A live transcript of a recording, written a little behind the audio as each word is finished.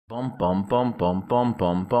Bum bum bum bum bum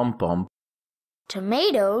bum bum bum.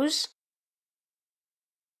 Tomatoes?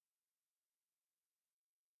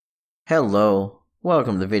 Hello,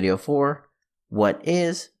 welcome to video 4. What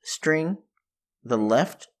is string? The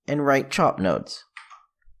left and right chop nodes.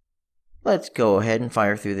 Let's go ahead and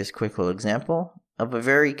fire through this quick little example of a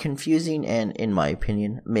very confusing and, in my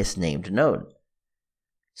opinion, misnamed node.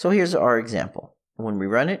 So here's our example. When we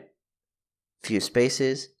run it, few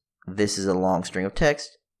spaces, this is a long string of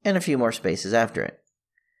text, and a few more spaces after it.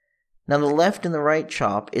 Now the left and the right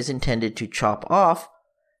chop is intended to chop off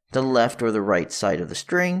the left or the right side of the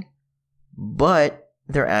string, but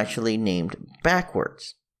they're actually named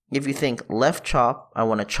backwards. If you think left chop, I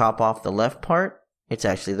want to chop off the left part, it's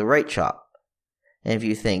actually the right chop. And if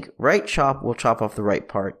you think right chop will chop off the right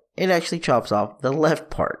part, it actually chops off the left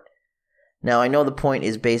part. Now I know the point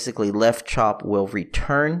is basically left chop will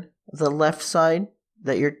return the left side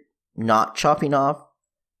that you're not chopping off,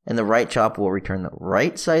 and the right chop will return the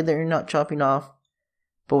right side that you're not chopping off.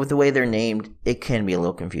 But with the way they're named, it can be a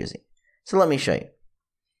little confusing. So let me show you.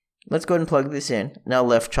 Let's go ahead and plug this in. Now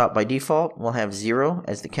left chop by default will have 0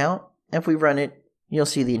 as the count. And if we run it, you'll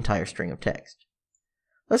see the entire string of text.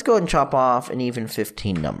 Let's go ahead and chop off an even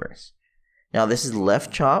 15 numbers. Now this is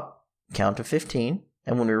left chop, count of 15.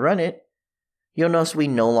 And when we run it, you'll notice we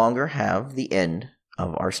no longer have the end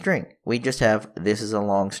of our string. We just have this is a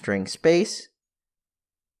long string space,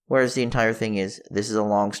 whereas the entire thing is this is a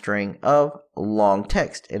long string of long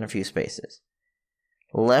text in a few spaces.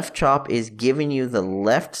 Left chop is giving you the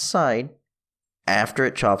left side after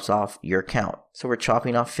it chops off your count. So we're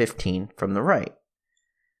chopping off 15 from the right.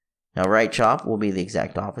 Now right chop will be the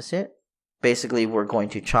exact opposite. Basically, we're going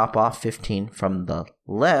to chop off 15 from the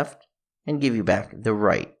left and give you back the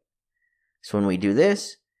right. So when we do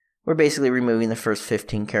this, we're basically removing the first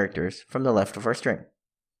 15 characters from the left of our string.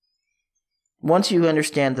 Once you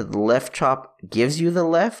understand that the left chop gives you the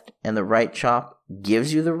left and the right chop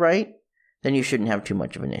gives you the right, then you shouldn't have too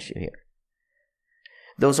much of an issue here.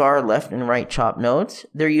 Those are left and right chop nodes.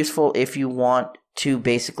 They're useful if you want to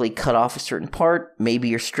basically cut off a certain part. Maybe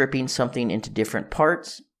you're stripping something into different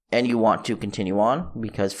parts and you want to continue on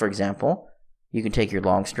because, for example, you can take your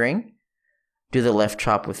long string, do the left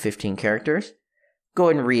chop with 15 characters, go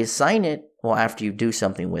ahead and reassign it. Well, after you do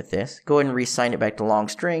something with this, go ahead and reassign it back to long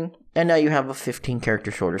string, and now you have a 15 character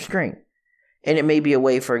shorter string. And it may be a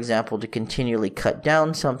way, for example, to continually cut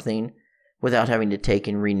down something without having to take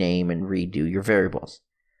and rename and redo your variables.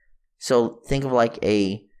 So think of like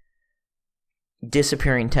a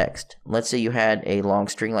disappearing text. Let's say you had a long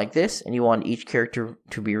string like this, and you want each character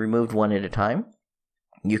to be removed one at a time.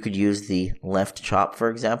 You could use the left chop, for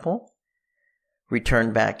example.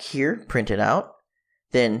 Return back here, print it out.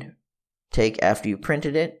 Then take, after you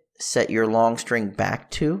printed it, set your long string back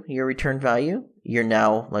to your return value. You're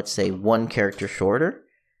now, let's say, 1 character shorter.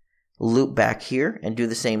 Loop back here and do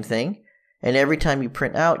the same thing. And every time you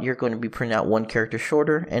print out, you're going to be printing out 1 character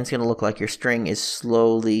shorter, and it's going to look like your string is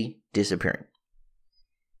slowly disappearing.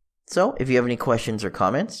 So, if you have any questions or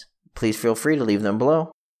comments, please feel free to leave them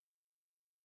below.